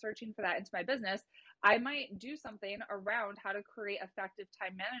person that's searching for that into my business, I might do something around how to create effective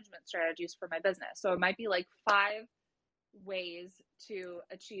time management strategies for my business. So it might be like 5 ways to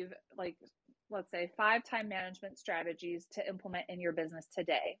achieve, like, let's say 5 time management strategies to implement in your business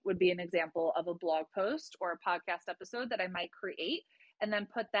today would be an example of a blog post or a podcast episode that I might create and then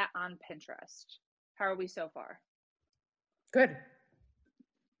put that on Pinterest. How are we so far? Good.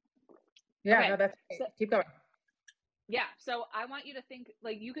 Yeah, okay. No, that's great. Keep going. Yeah. So I want you to think,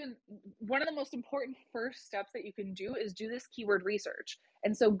 like, one of the most important first steps that you can do is do this keyword research.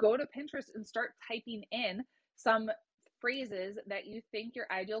 And so go to Pinterest and start typing in some phrases that you think your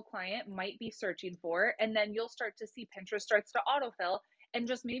ideal client might be searching for. And then you'll start to see Pinterest starts to autofill, and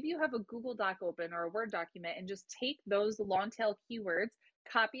just maybe you have a Google Doc open or a Word document and just take those long tail keywords,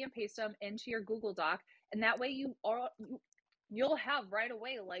 copy and paste them into your Google Doc. And that way you'll have right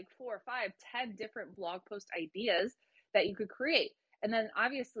away like 4, 5, 10 different blog post ideas that you could create. And then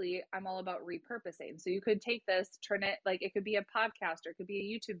obviously I'm all about repurposing. So you could take this, turn it, like, it could be a podcast or it could be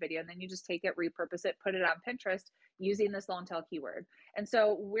a YouTube video, and then you just take it, repurpose it, put it on Pinterest using this long tail keyword. And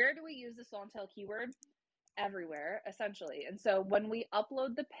so where do we use this long tail keyword? Everywhere, essentially. And so when we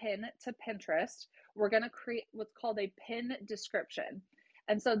upload the pin to Pinterest, we're going to create what's called a pin description.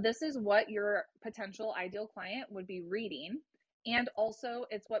 And so this is what your potential ideal client would be reading. And also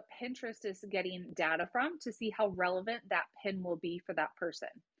it's what Pinterest is getting data from to see how relevant that pin will be for that person.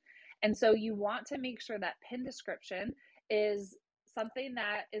 And so you want to make sure that pin description is something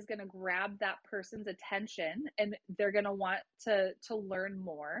that is going to grab that person's attention and they're going to want to learn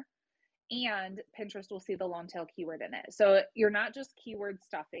more. And Pinterest will see the long tail keyword in it. So you're not just keyword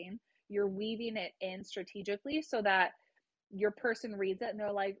stuffing, you're weaving it in strategically so that your person reads it and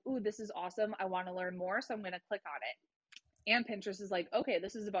they're like, ooh, this is awesome. I want to learn more. So I'm going to click on it. And Pinterest is like, okay,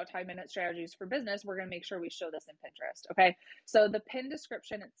 this is about time minute strategies for business. We're going to make sure we show this in Pinterest. Okay. So the pin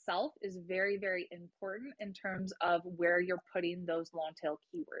description itself is very, very important in terms of where you're putting those long tail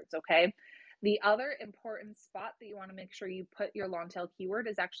keywords. Okay. The other important spot that you want to make sure you put your long tail keyword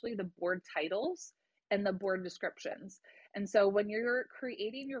is actually the board titles and the board descriptions. And so when you're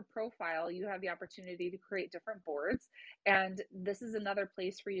creating your profile, you have the opportunity to create different boards. And this is another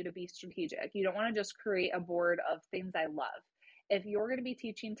place for you to be strategic. You don't want to just create a board of things I love. If you're going to be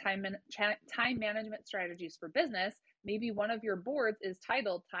teaching time management strategies for business, maybe one of your boards is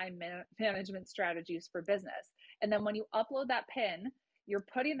titled Time Management Strategies for Business. And then when you upload that pin, you're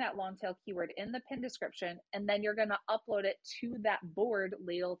putting that long tail keyword in the pin description, and then you're going to upload it to that board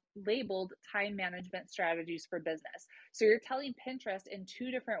labeled Time Management Strategies for Business. So you're telling Pinterest in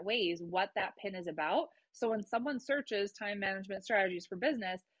two different ways what that pin is about. So when someone searches Time Management Strategies for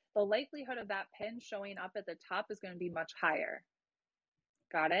Business, the likelihood of that pin showing up at the top is going to be much higher.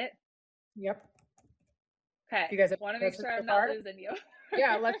 Got it? Yep. Okay. You guys want to make sure I'm not losing you.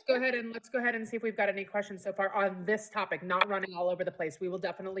 Yeah, let's go ahead and see if we've got any questions so far on this topic, not running all over the place. We will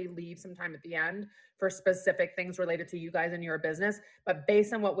definitely leave some time at the end for specific things related to you guys and your business. But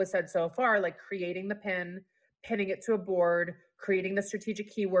based on what was said so far, like creating the pin, pinning it to a board, creating the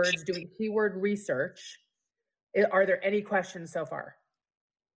strategic keywords, doing keyword research, are there any questions so far?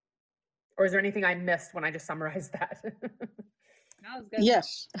 Or is there anything I missed when I just summarized that? That was good.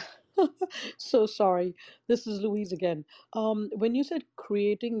 Yes. So sorry. This is Louise again. When you said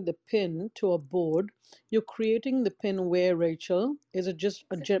creating the pin to a board, you're creating the pin where, Rachel? Is it just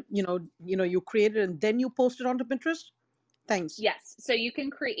you create it and then you post it onto Pinterest? Thanks. Yes. So you can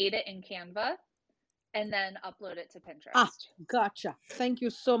create it in Canva and then upload it to Pinterest. Ah, gotcha. Thank you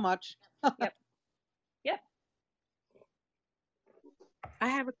so much. Yep. Yep. I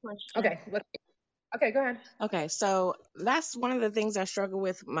have a question. Okay, go ahead. Okay, so that's one of the things I struggle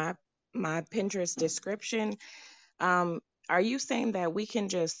with my Pinterest description. Are you saying that we can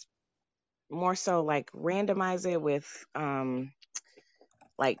just more so like randomize it with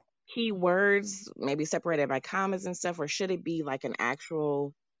like keywords, maybe separated by commas and stuff, or should it be like an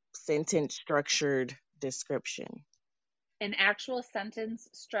actual sentence structured description? An actual sentence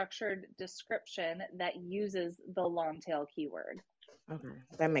structured description that uses the long tail keyword. Okay,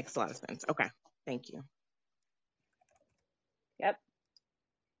 that makes a lot of sense. Okay, thank you. Yep.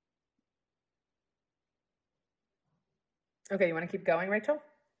 Okay, you want to keep going, Rachel?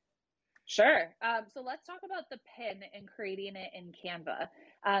 Sure. So let's talk about the pin and creating it in Canva.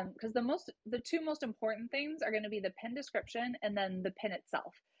 Because the two most important things are going to be the pin description and then the pin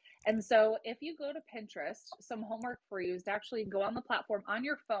itself. And so if you go to Pinterest, some homework for you is to actually go on the platform on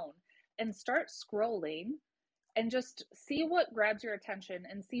your phone and start scrolling and just see what grabs your attention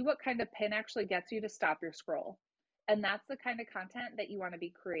and see what kind of pin actually gets you to stop your scroll. And that's the kind of content that you want to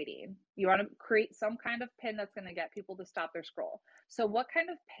be creating. You want to create some kind of pin that's going to get people to stop their scroll. So what kind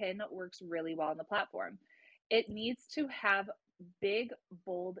of pin works really well on the platform? It needs to have big,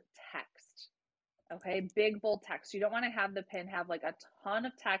 bold text. Okay, big, bold text. You don't want to have the pin have like a ton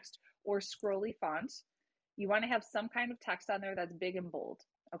of text or scrolly font. You want to have some kind of text on there that's big and bold.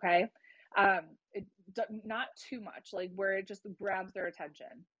 Okay, not too much, like where it just grabs their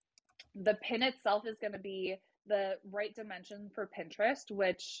attention. The pin itself is going to be the right dimension for Pinterest,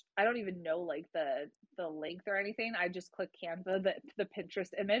 which I don't even know like the length or anything. I just click Canva, the Pinterest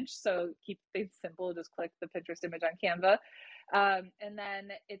image. So keep things simple, just click the Pinterest image on Canva. And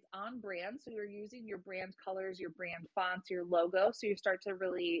then it's on brand. So you're using your brand colors, your brand fonts, your logo. So you start to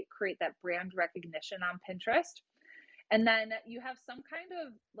really create that brand recognition on Pinterest. And then you have some kind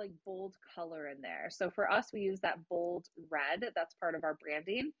of like bold color in there. So for us, we use that bold red. That's part of our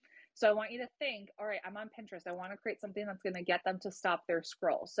branding. So I want you to think, all right, I'm on Pinterest. I want to create something that's going to get them to stop their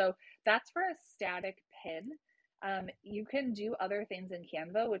scroll. So that's for a static pin. You can do other things in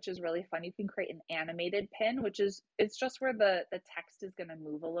Canva, which is really fun. You can create an animated pin, it's just where the text is going to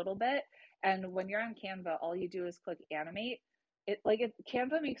move a little bit. And when you're on Canva, all you do is click animate.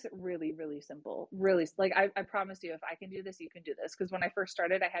 Canva makes it really, really simple. Really, like I promise you, if I can do this, you can do this. Because when I first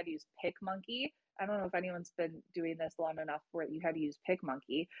started, I had to use PicMonkey. I don't know if anyone's been doing this long enough where you had to use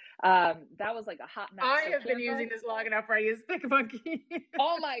PicMonkey. That was like a hot mess. I have been using this long enough where I use PicMonkey.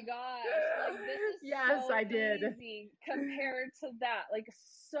 Oh my gosh. Like this is yes, so I did. easy compared to that. Like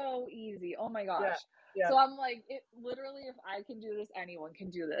so easy. Oh my gosh. Yeah. So I'm like, literally, if I can do this, anyone can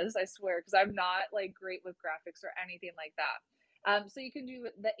do this. I swear, because I'm not like great with graphics or anything like that. So you can do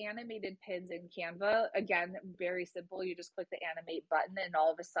the animated pins in Canva. Again, very simple. You just click the animate button and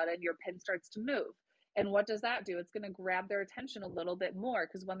all of a sudden your pin starts to move. And what does that do? It's going to grab their attention a little bit more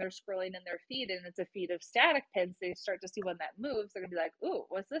because when they're scrolling in their feed and it's a feed of static pins, they start to see when that moves. They're going to be like, ooh,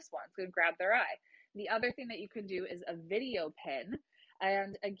 what's this one? It's going to grab their eye. The other thing that you can do is a video pin.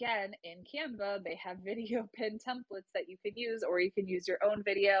 And again, in Canva, they have video pin templates that you can use, or you can use your own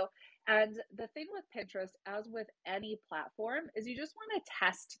video. And the thing with Pinterest, as with any platform, is you just want to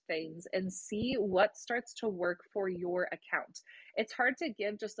test things and see what starts to work for your account. It's hard to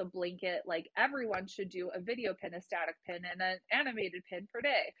give just a blanket, like everyone should do a video pin, a static pin, and an animated pin per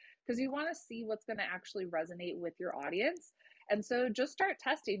day, because you want to see what's going to actually resonate with your audience. And so just start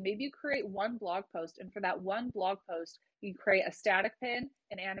testing. Maybe you create one blog post, and for that one blog post, you create a static pin,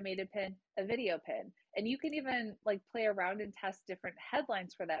 an animated pin, a video pin. And you can even like play around and test different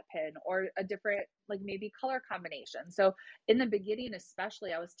headlines for that pin, or a different, like maybe color combination. So in the beginning,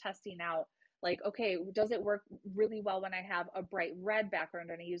 especially, I was testing out like, okay, does it work really well when I have a bright red background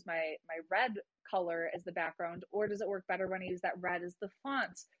and I use my red color as the background, or does it work better when I use that red as the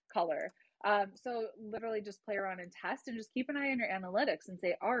font color? So literally just play around and test, and just keep an eye on your analytics and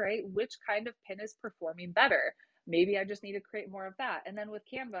say, all right, which kind of pin is performing better? Maybe I just need to create more of that. And then with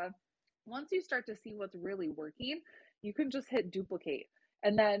Canva, once you start to see what's really working, you can just hit duplicate.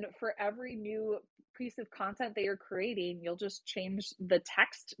 And then for every new piece of content that you're creating, you'll just change the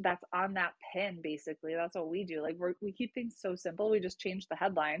text that's on that pin. Basically, that's what we do. Like we keep things so simple. We just change the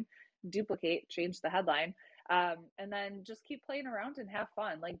headline, duplicate, change the headline, and then just keep playing around and have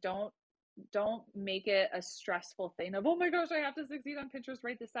fun. Like don't make it a stressful thing of, oh my gosh, I have to succeed on Pinterest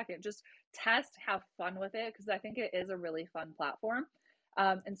right this second. Just test, have fun with it, because I think it is a really fun platform,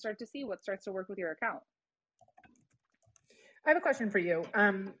 and start to see what starts to work with your account. I have a question for you.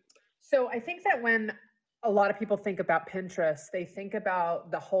 So I think that when a lot of people think about Pinterest, they think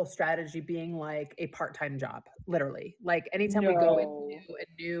about the whole strategy being like a part-time job, literally. Like anytime we go into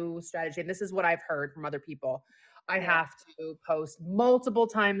a new strategy, and this is what I've heard from other people, I have to post multiple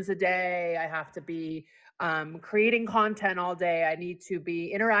times a day. I have to be creating content all day. I need to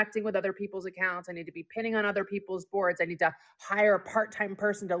be interacting with other people's accounts. I need to be pinning on other people's boards. I need to hire a part-time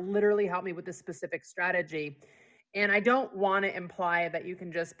person to literally help me with this specific strategy. And I don't want to imply that you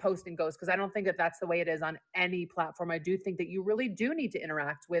can just post and ghost, because I don't think that that's the way it is on any platform. I do think that you really do need to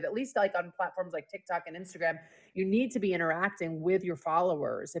interact with, at least like on platforms like TikTok and Instagram, you need to be interacting with your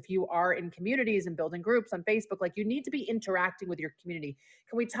followers. If you are in communities and building groups on Facebook, like you need to be interacting with your community.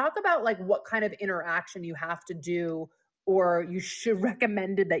 Can we talk about like what kind of interaction you have to do, or you should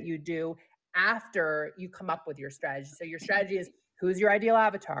recommended that you do after you come up with your strategy? So your strategy is, who's your ideal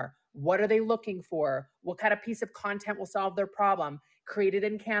avatar? What are they looking for? What kind of piece of content will solve their problem? Create it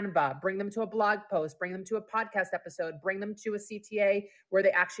in Canva, bring them to a blog post, bring them to a podcast episode, bring them to a CTA where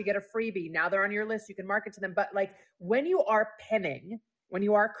they actually get a freebie. Now they're on your list, you can market to them. But like when you are pinning, when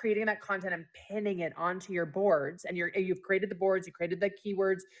you are creating that content and pinning it onto your boards, and you've created the boards, you created the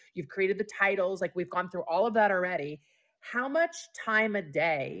keywords, you've created the titles, like we've gone through all of that already. How much time a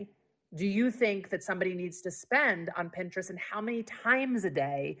day do you think that somebody needs to spend on Pinterest, and how many times a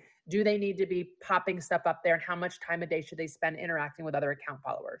day do they need to be popping stuff up there, and how much time a day should they spend interacting with other account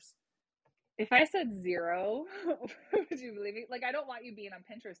followers? If I said 0, would you believe me? Like, I don't want you being on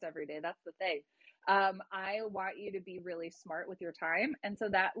Pinterest every day. That's the thing. I want you to be really smart with your time. And so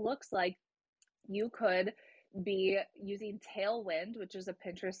that looks like you could be using Tailwind, which is a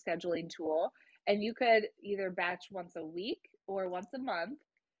Pinterest scheduling tool. And you could either batch once a week or once a month,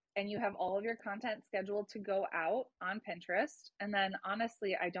 and you have all of your content scheduled to go out on Pinterest. And then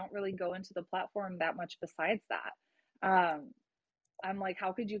honestly, I don't really go into the platform that much besides that. I'm like,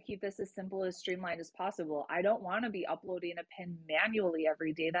 how could you keep this as simple, as streamlined as possible? I don't want to be uploading a pin manually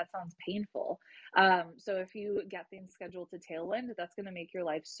every day. That sounds painful. So if you get things scheduled to Tailwind, that's going to make your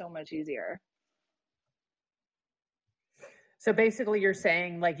life so much easier. So basically you're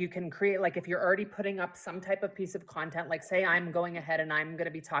saying like you can create, like if you're already putting up some type of piece of content, like say I'm going ahead and I'm going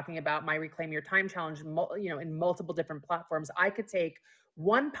to be talking about my Reclaim Your Time challenge, in multiple different platforms. I could take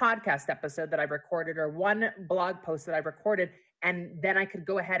one podcast episode that I recorded or one blog post that I recorded, and then I could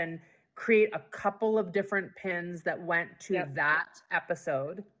go ahead and create a couple of different pins that went to that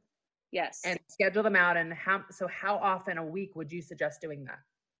episode. Yes. And schedule them out. And how often a week would you suggest doing that?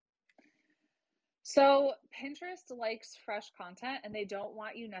 So Pinterest likes fresh content, and they don't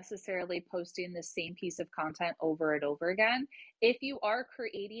want you necessarily posting the same piece of content over and over again. If you are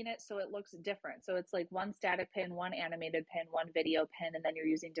creating it so it looks different, so it's like one static pin, one animated pin, one video pin, and then you're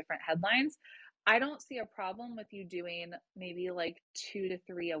using different headlines, I don't see a problem with you doing maybe like 2 to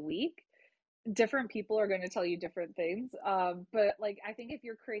 3 a week. Different people are going to tell you different things. But like, I think if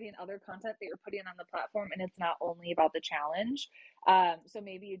you're creating other content that you're putting on the platform, and it's not only about the challenge, so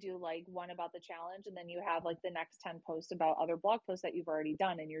maybe you do like one about the challenge, and then you have like the next 10 posts about other blog posts that you've already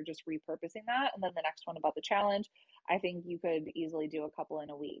done, and you're just repurposing that. And then the next one about the challenge, I think you could easily do a couple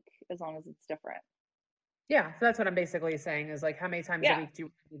in a week, as long as it's different. Yeah, so that's what I'm basically saying is like, how many times a week do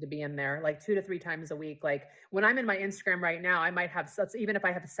you need to be in there? Like 2 to 3 times a week. Like when I'm in my Instagram right now, I might have even if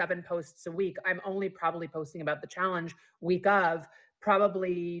I have 7 posts a week, I'm only probably posting about the challenge week of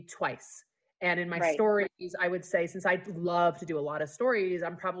probably twice. And in my stories, I would say, since I love to do a lot of stories,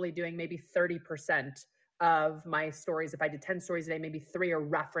 I'm probably doing maybe 30% of my stories. If I did 10 stories a day, maybe 3 are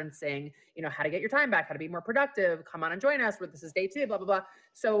referencing, how to get your time back, how to be more productive, come on and join us, this is day 2, blah, blah, blah.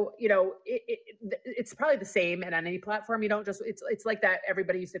 So, it's probably the same and on any platform. You don't just, it's like that.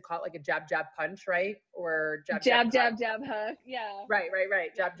 Everybody used to call it like a jab, jab, punch, right? Or jab, jab, jab, jab, hook. Yeah. Right.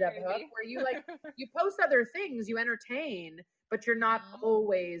 Jab, jab, hook, where you you post other things, you entertain, but you're not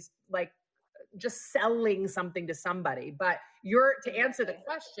always like just selling something to somebody. But to answer the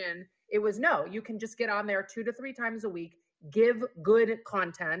question, it was no, you can just get on there 2 to 3 times a week, give good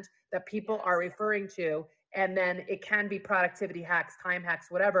content that people are referring to. And then it can be productivity hacks, time hacks,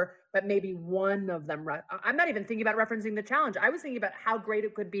 whatever, but maybe one of them. I'm not even thinking about referencing the challenge. I was thinking about how great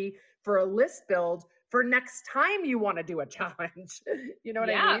it could be for a list build for next time you want to do a challenge. You know what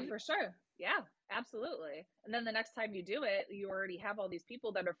I mean? Yeah, for sure. Yeah, absolutely. And then the next time you do it, you already have all these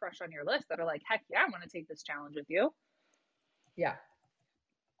people that are fresh on your list that are like, heck yeah, I want to take this challenge with you. Yeah.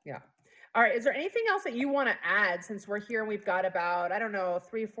 All right. Is there anything else that you want to add since we're here and we've got about,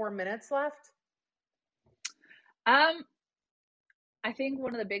 3-4 minutes left? I think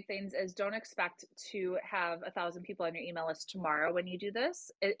one of the big things is don't expect to have 1,000 people on your email list tomorrow when you do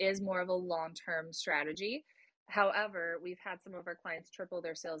this. It is more of a long-term strategy. However, we've had some of our clients triple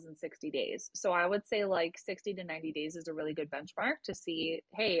their sales in 60 days. So I would say like 60 to 90 days is a really good benchmark to see,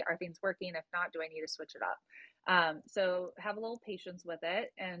 hey, are things working? If not, do I need to switch it up? So have a little patience with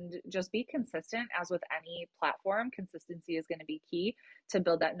it and just be consistent. As with any platform, consistency is going to be key to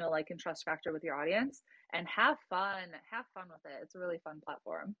build that know, like, and trust factor with your audience, and have fun with it. It's a really fun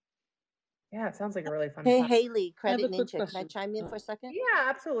platform. Yeah, it sounds like a really fun Hey, platform. Haley, Credit Ninja. Can I chime in for a second? Yeah,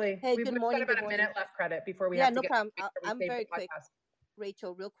 absolutely. Hey, We've good got morning. about Good a morning. minute left, Credit, before we Yeah, have to no get problem. before we I'm save very the quick. podcast.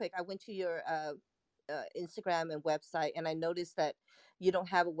 Rachel, real quick. I went to your Instagram and website, and I noticed that you don't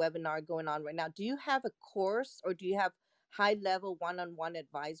have a webinar going on right now. Do you have a course, or do you have high-level one-on-one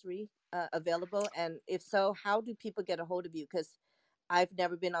advisory available? And if so, how do people get a hold of you? Because I've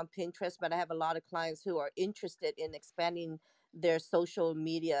never been on Pinterest, but I have a lot of clients who are interested in expanding their social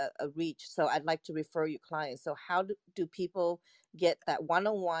media reach. So I'd like to refer you clients. So how do people get that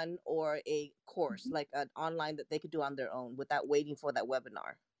one-on-one or a course, like an online that they could do on their own without waiting for that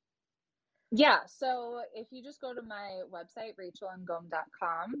webinar? Yeah, so if you just go to my website,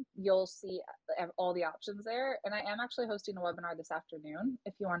 rachelngome.com, you'll see all the options there. And I am actually hosting a webinar this afternoon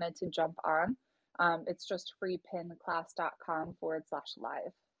if you wanted to jump on. It's just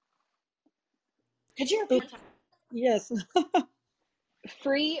freepinclass.com/live. Could you repeat? Yes.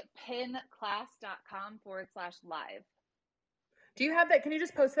 freepinclass.com/live. Do you have that? Can you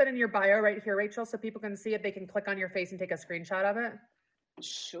just post that in your bio right here, Rachel, so people can see it? They can click on your face and take a screenshot of it.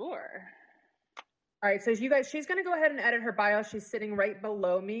 Sure. All right, so you guys, she's going to go ahead and edit her bio. She's sitting right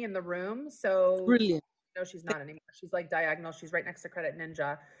below me in the room. So Brilliant. no, she's not anymore. She's like diagonal. She's right next to Credit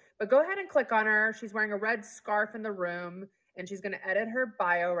Ninja. But go ahead and click on her. She's wearing a red scarf in the room, and she's going to edit her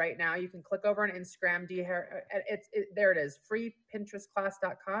bio right now. You can click over on Instagram. There it is,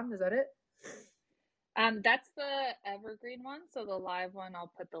 freepinterestclass.com. Is that it? That's the evergreen one. So the live one,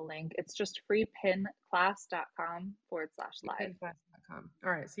 I'll put the link. It's just freepinclass.com/live.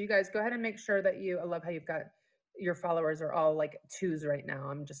 All right. So you guys go ahead and make sure that I love how you've got your followers are all like 2s right now.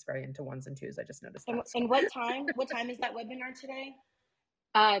 I'm just very into 1s and 2s. I just noticed that. And what time is that webinar today?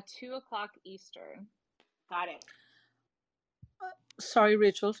 2:00 Eastern. Got it. Sorry,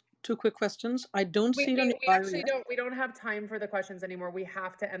 Rachel. 2 quick questions. I don't see it on your bio yet. We don't have time for the questions anymore. We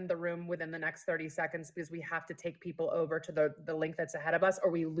have to end the room within the next 30 seconds because we have to take people over to the link that's ahead of us,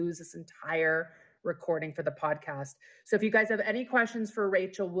 or we lose this entire recording for the podcast. So if you guys have any questions for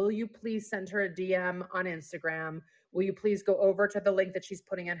Rachel, will you please send her a DM on Instagram? Will you please go over to the link that she's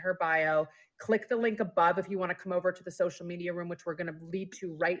putting in her bio? Click the link above if you want to come over to the social media room, which we're going to lead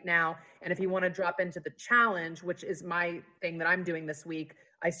to right now. And if you want to drop into the challenge, which is my thing that I'm doing this week,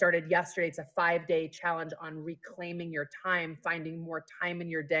 I started yesterday. It's a 5-day challenge on reclaiming your time, finding more time in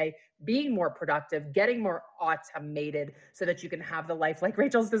your day, being more productive, getting more automated so that you can have the life like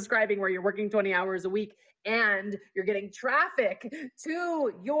Rachel's describing, where you're working 20 hours a week and you're getting traffic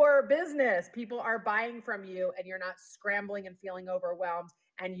to your business. People are buying from you and you're not scrambling and feeling overwhelmed,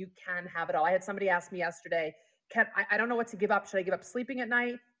 and you can have it all. I had somebody ask me yesterday, I don't know what to give up. Should I give up sleeping at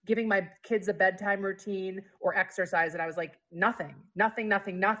night, giving my kids a bedtime routine, or exercise? And I was like, nothing.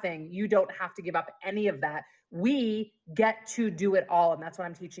 You don't have to give up any of that. we get to do it all. And that's what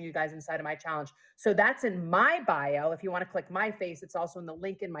I'm teaching you guys inside of my challenge. So that's in my bio. If you want to click my face, it's also in the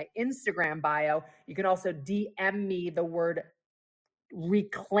link in my Instagram bio. You can also DM me the word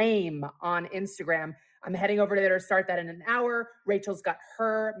reclaim on Instagram. I'm heading over there to start that in an hour. Rachel's got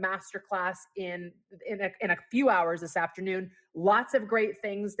her masterclass in a few hours this afternoon. Lots of great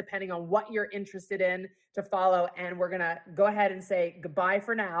things depending on what you're interested in to follow. And we're going to go ahead and say goodbye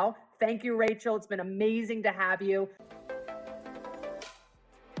for now. Thank you, Rachel. It's been amazing to have you.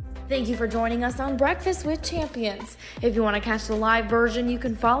 Thank you for joining us on Breakfast with Champions. If you want to catch the live version, you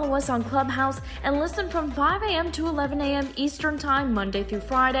can follow us on Clubhouse and listen from 5 a.m. to 11 a.m. Eastern Time, Monday through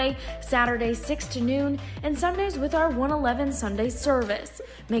Friday, Saturdays 6 to noon, and Sundays with our 111 Sunday service.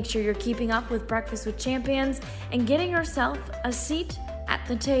 Make sure you're keeping up with Breakfast with Champions and getting yourself a seat at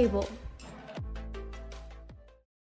the table.